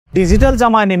Digital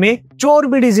जमाने में चोर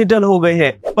भी डिजिटल हो गए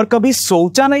हैं, पर कभी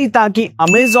सोचा नहीं था कि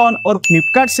अमेजोन और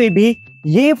फ्लिपकार्ट से भी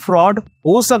ये फ्रॉड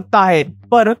हो सकता है।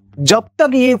 पर जब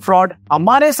तक ये फ्रॉड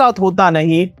हमारे साथ होता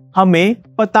नहीं, हमें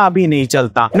पता भी नहीं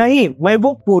चलता। नहीं, मैं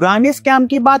वो पुराने स्कैम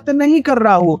की बात नहीं कर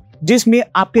रहा हूँ जिसमें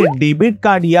आपके डेबिट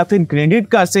कार्ड या फिर क्रेडिट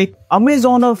कार्ड से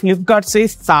अमेजोन और फ्लिपकार्ट से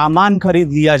सामान खरीद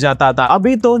लिया जाता था।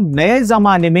 अभी तो नए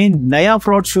जमाने में नया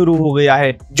फ्रॉड शुरू हो गया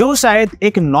है जो शायद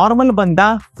एक नॉर्मल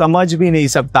बंदा समझ भी नहीं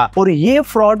सकता। और ये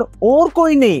फ्रॉड और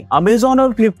कोई नहीं, अमेजोन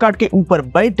और फ्लिपकार्ट के ऊपर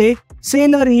बैठे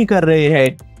सेलर ही कर रहे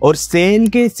हैं। और सेल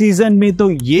के सीजन में तो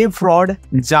ये फ्रॉड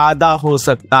ज्यादा हो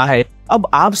सकता है। अब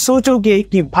आप सोचोगे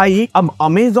कि भाई अब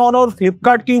अमेजोन और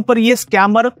फ्लिपकार्ट के ऊपर ये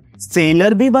स्कैमर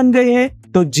सेलर भी बन गए हैं,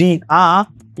 तो जी हाँ,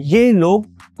 ये लोग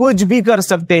कुछ भी कर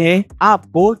सकते हैं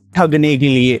आपको ठगने के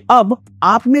लिए। अब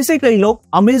आप में से कई लोग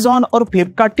अमेजोन और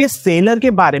फ्लिपकार्ट के सेलर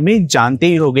के बारे में जानते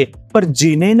ही होंगे, पर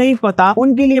जिन्हें नहीं पता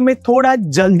उनके लिए मैं थोड़ा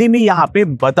जल्दी में यहाँ पे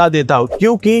बता देता हूँ,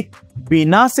 क्योंकि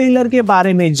बिना सेलर के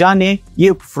बारे में जाने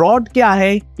ये फ्रॉड क्या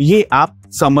है ये आप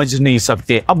समझ नहीं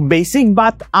सकते। अब बेसिक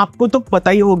बात आपको तो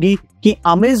पता ही होगी कि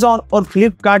अमेजोन और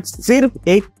फ्लिपकार्ट सिर्फ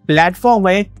एक प्लेटफॉर्म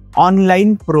है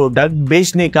ऑनलाइन प्रोडक्ट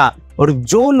बेचने का, और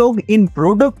जो लोग इन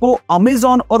प्रोडक्ट को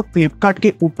अमेजोन और फ्लिपकार्ट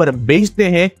के ऊपर बेचते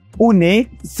हैं उन्हें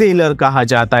सेलर कहा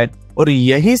जाता है। और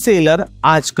यही सेलर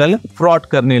आजकल फ्रॉड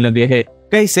करने लगे हैं।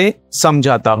 कैसे,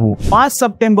 समझाता हूँ। 5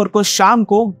 सितंबर को शाम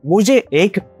को मुझे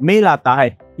एक मेल आता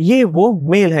है। ये वो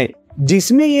मेल है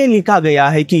जिसमें ये लिखा गया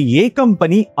है कि ये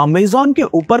कंपनी अमेजोन के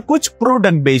ऊपर कुछ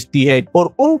प्रोडक्ट बेचती है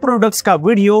और उन प्रोडक्ट्स का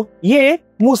वीडियो ये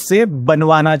मुझसे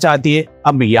बनवाना चाहती है।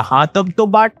 अब यहाँ तक तो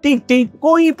बात ठीक थी,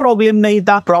 कोई प्रॉब्लम नहीं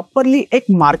था। प्रॉपरली एक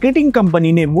मार्केटिंग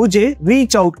कंपनी ने मुझे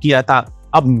रीच आउट किया था।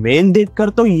 अब मेल देखकर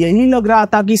तो यही लग रहा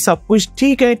था कि सब कुछ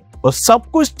ठीक है, और सब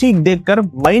कुछ ठीक देखकर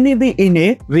मैंने भी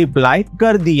इन्हें रिप्लाई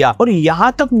कर दिया। और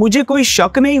यहाँ तक मुझे कोई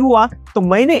शक नहीं हुआ तो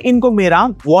मैंने इनको मेरा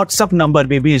व्हाट्सएप नंबर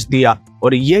भी भेज दिया,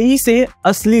 और यही से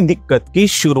असली दिक्कत की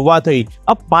शुरुआत हुई।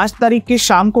 अब 5 तारीख की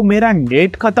शाम को मेरा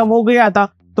नेट खत्म हो गया था,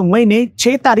 तो मैंने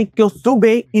 6 तारीख को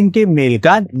सुबह इनके मेल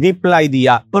का रिप्लाई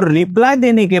दिया। और रिप्लाई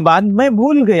देने के बाद मैं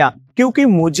भूल गया, क्योंकि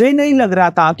मुझे नहीं लग रहा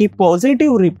था कि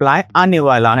पॉजिटिव रिप्लाई आने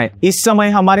वाला है। इस समय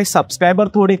हमारे सब्सक्राइबर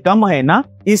थोड़े कम है ना,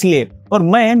 इसलिए। और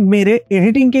मैं मेरे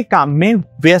एडिटिंग के काम में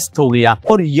व्यस्त हो गया,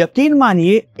 और यकीन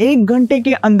मानिए 1 घंटे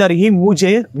के अंदर ही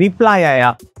मुझे रिप्लाई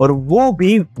आया, और वो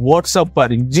भी व्हाट्सएप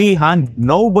पर। जी हाँ,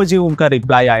 9 बजे उनका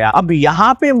रिप्लाई आया। अब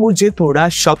यहाँ पे मुझे थोड़ा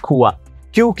शक हुआ,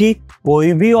 क्योंकि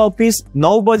कोई भी ऑफिस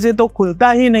 9 बजे तो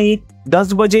खुलता ही नहीं,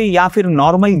 10 बजे या फिर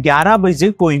नॉर्मल 11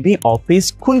 बजे कोई भी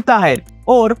ऑफिस खुलता है,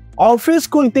 और ऑफिस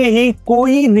खुलते ही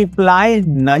कोई रिप्लाई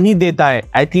नहीं देता है।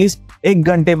 एटलीस्ट 1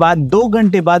 घंटे बाद, 2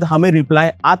 घंटे बाद हमें रिप्लाई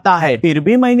आता है। फिर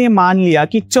भी मैंने मान लिया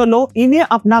कि चलो इन्हें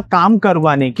अपना काम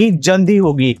करवाने की जल्दी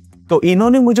होगी, तो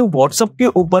इन्होंने मुझे व्हाट्सएप के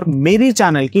ऊपर मेरी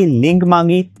चैनल की लिंक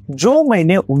मांगी, जो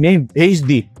मैंने उन्हें भेज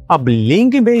दी। अब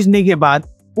लिंक भेजने के बाद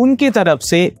उनकी तरफ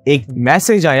से एक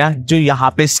मैसेज आया, जो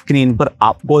यहाँ पे स्क्रीन पर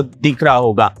आपको दिख रहा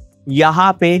होगा।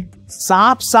 यहाँ पे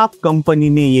साफ साफ कंपनी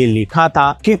ने ये लिखा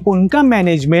था कि उनका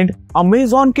मैनेजमेंट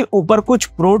अमेजोन के ऊपर कुछ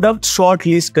प्रोडक्ट शॉर्ट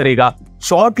लिस्ट करेगा।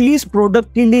 शॉर्ट लिस्ट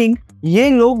प्रोडक्ट की लिंक ये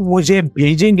लोग मुझे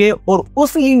भेजेंगे, और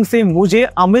उस लिंक से मुझे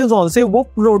अमेजोन से वो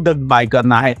प्रोडक्ट बाय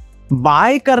करना है।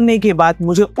 बाय करने के बाद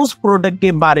मुझे उस प्रोडक्ट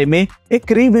के बारे में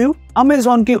एक रिव्यू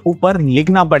अमेजोन के ऊपर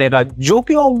लिखना पड़ेगा, जो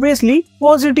कि ऑब्वियसली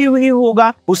पॉजिटिव ही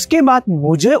होगा। उसके बाद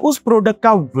मुझे उस प्रोडक्ट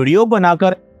का वीडियो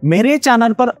बनाकर मेरे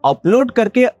चैनल पर अपलोड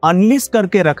करके अनलिस्ट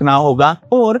करके रखना होगा,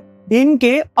 और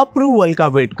इनके अप्रूवल का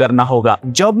वेट करना होगा।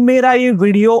 जब मेरा ये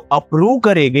वीडियो अप्रूव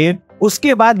करेंगे,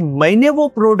 उसके बाद मैंने वो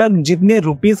प्रोडक्ट जितने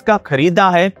रुपीस का खरीदा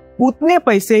है उतने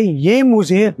पैसे ये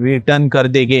मुझे रिटर्न कर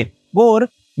देंगे। और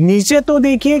नीचे तो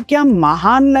देखिए क्या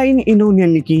महान लाइन इन्होंने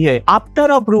लिखी है,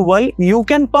 after approval you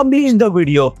can publish the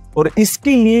video. और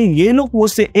इसके लिए ये लोग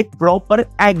मुझसे एक प्रॉपर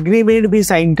एग्रीमेंट भी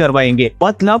साइन करवाएंगे।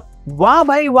 मतलब वाह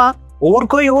भाई वाह, और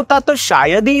कोई होता तो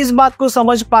शायद ही इस बात को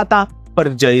समझ पाता, पर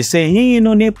जैसे ही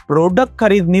इन्होंने प्रोडक्ट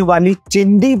खरीदने वाली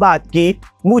चिंदी बात की,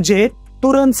 मुझे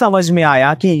तुरंत समझ में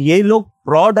आया कि ये लोग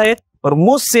फ्रॉड है, और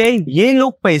मुझसे ये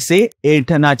लोग पैसे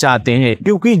ऐंठना चाहते हैं।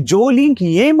 क्योंकि जो लिंक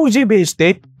ये मुझे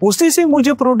भेजते उसी से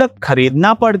मुझे प्रोडक्ट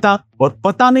खरीदना पड़ता, और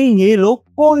पता नहीं ये लोग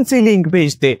कौन सी लिंक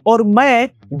भेजते, और मैं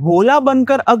भोला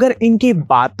बनकर अगर इनकी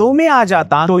बातों में आ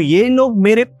जाता तो ये लोग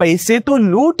मेरे पैसे तो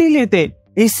लूट ही लेते।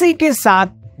 इसी के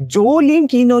साथ जो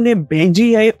लिंक इन्होंने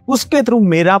भेजी है उसके थ्रू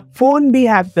मेरा फोन भी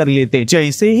हैक कर लेते।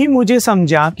 जैसे ही मुझे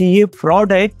समझा कि ये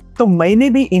फ्रॉड है, तो मैंने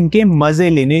भी इनके मजे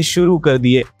लेने शुरू कर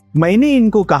दिए। मैंने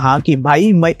इनको कहा कि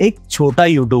भाई मैं एक छोटा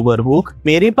यूट्यूबर हूँ,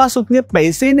 मेरे पास उतने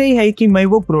पैसे नहीं है कि मैं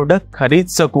वो प्रोडक्ट खरीद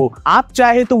सकूं। आप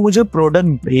चाहे तो मुझे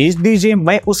प्रोडक्ट भेज दीजिए,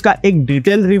 मैं उसका एक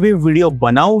डिटेल रिव्यू वीडियो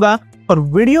बनाऊंगा और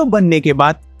वीडियो बनने के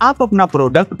बाद आप अपना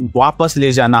प्रोडक्ट वापस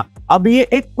ले जाना। अब ये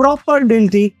एक प्रॉपर डील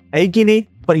थी, है कि नहीं?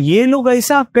 पर ये लोग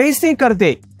ऐसा कैसे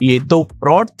करते? ये तो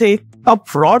फ्रॉड थे। अब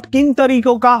फ्रॉड किन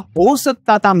तरीकों का हो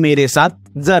सकता था मेरे साथ,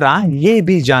 जरा ये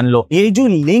भी जान लो। ये जो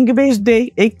लिंक भेजते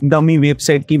एक डमी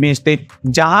वेबसाइट की भेजते,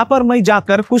 जहां पर मैं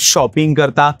जाकर कुछ शॉपिंग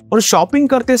करता और शॉपिंग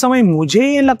करते समय मुझे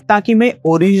ये लगता कि मैं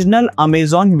ओरिजिनल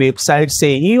अमेजॉन वेबसाइट से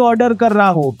ही ऑर्डर कर रहा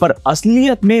हूँ, पर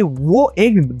असलियत में वो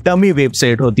एक डमी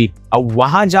वेबसाइट होती। अब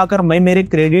वहां जाकर मैं मेरे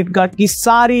क्रेडिट कार्ड की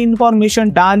सारी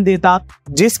इंफॉर्मेशन डाल देता,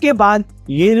 जिसके बाद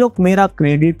ये लोग मेरा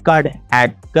क्रेडिट कार्ड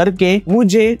हैक करके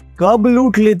मुझे कब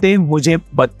लूट लेते मुझे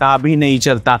पता भी नहीं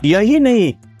चलता। यही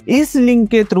नहीं, इस लिंक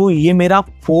के थ्रू ये मेरा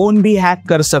फोन भी हैक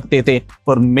कर सकते थे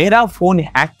और मेरा फोन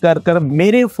हैक कर कर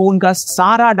मेरे फोन का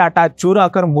सारा डाटा चुरा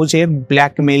कर मुझे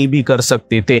ब्लैकमेल भी कर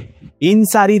सकते थे। इन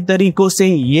सारी तरीकों से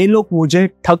ये लोग मुझे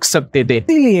ठग सकते थे।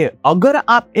 इसलिए अगर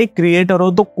आप एक क्रिएटर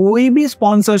हो तो कोई भी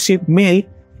स्पॉन्सरशिप मेल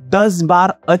 10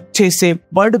 बार अच्छे से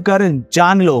पढ़कर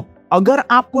जान लो। अगर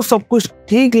आपको सब कुछ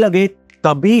ठीक लगे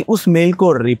तभी उस मेल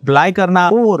को रिप्लाई करना,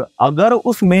 और अगर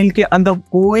उस मेल के अंदर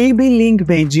कोई भी लिंक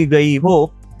भेजी गई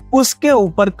हो उसके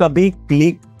ऊपर कभी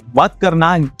क्लिक मत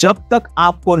करना जब तक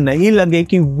आपको नहीं लगे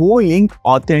कि वो लिंक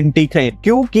ऑथेंटिक है,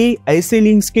 क्योंकि ऐसे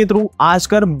लिंक्स के थ्रू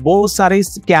आजकल बहुत सारे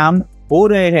स्कैम हो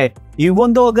रहे हैं।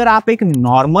 इवन तो अगर आप एक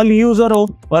नॉर्मल यूजर हो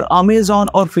और अमेजॉन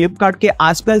और फ्लिपकार्ट के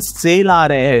आजकल सेल आ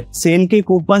रहे हैं, सेल के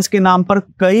कूपन्स के नाम पर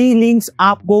कई लिंक्स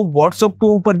आपको व्हाट्सएप के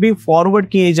ऊपर भी फॉरवर्ड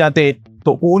किए जाते हैं,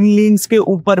 तो उन लिंक्स के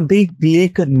ऊपर भी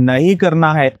क्लिक नहीं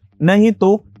करना है, नहीं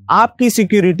तो आपकी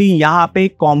सिक्योरिटी यहाँ पे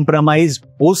कॉम्प्रोमाइज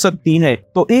हो सकती है।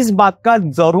 तो इस बात का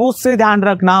जरूर से ध्यान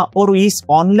रखना और इस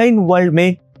ऑनलाइन वर्ल्ड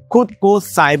में खुद को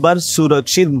साइबर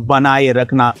सुरक्षित बनाए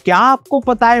रखना। क्या आपको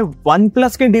पता है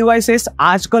OnePlus के डिवाइसेस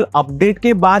आजकल अपडेट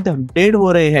के बाद अपडेट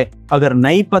हो रहे हैं? अगर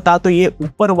नहीं पता तो ये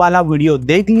ऊपर वाला वीडियो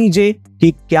देख लीजिए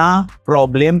कि क्या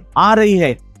प्रॉब्लम आ रही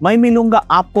है। मैं मिलूंगा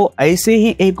आपको ऐसे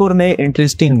ही एक और नए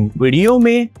इंटरेस्टिंग वीडियो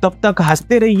में। तब तक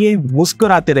हंसते रहिए,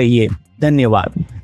 मुस्कुराते रहिए। धन्यवाद।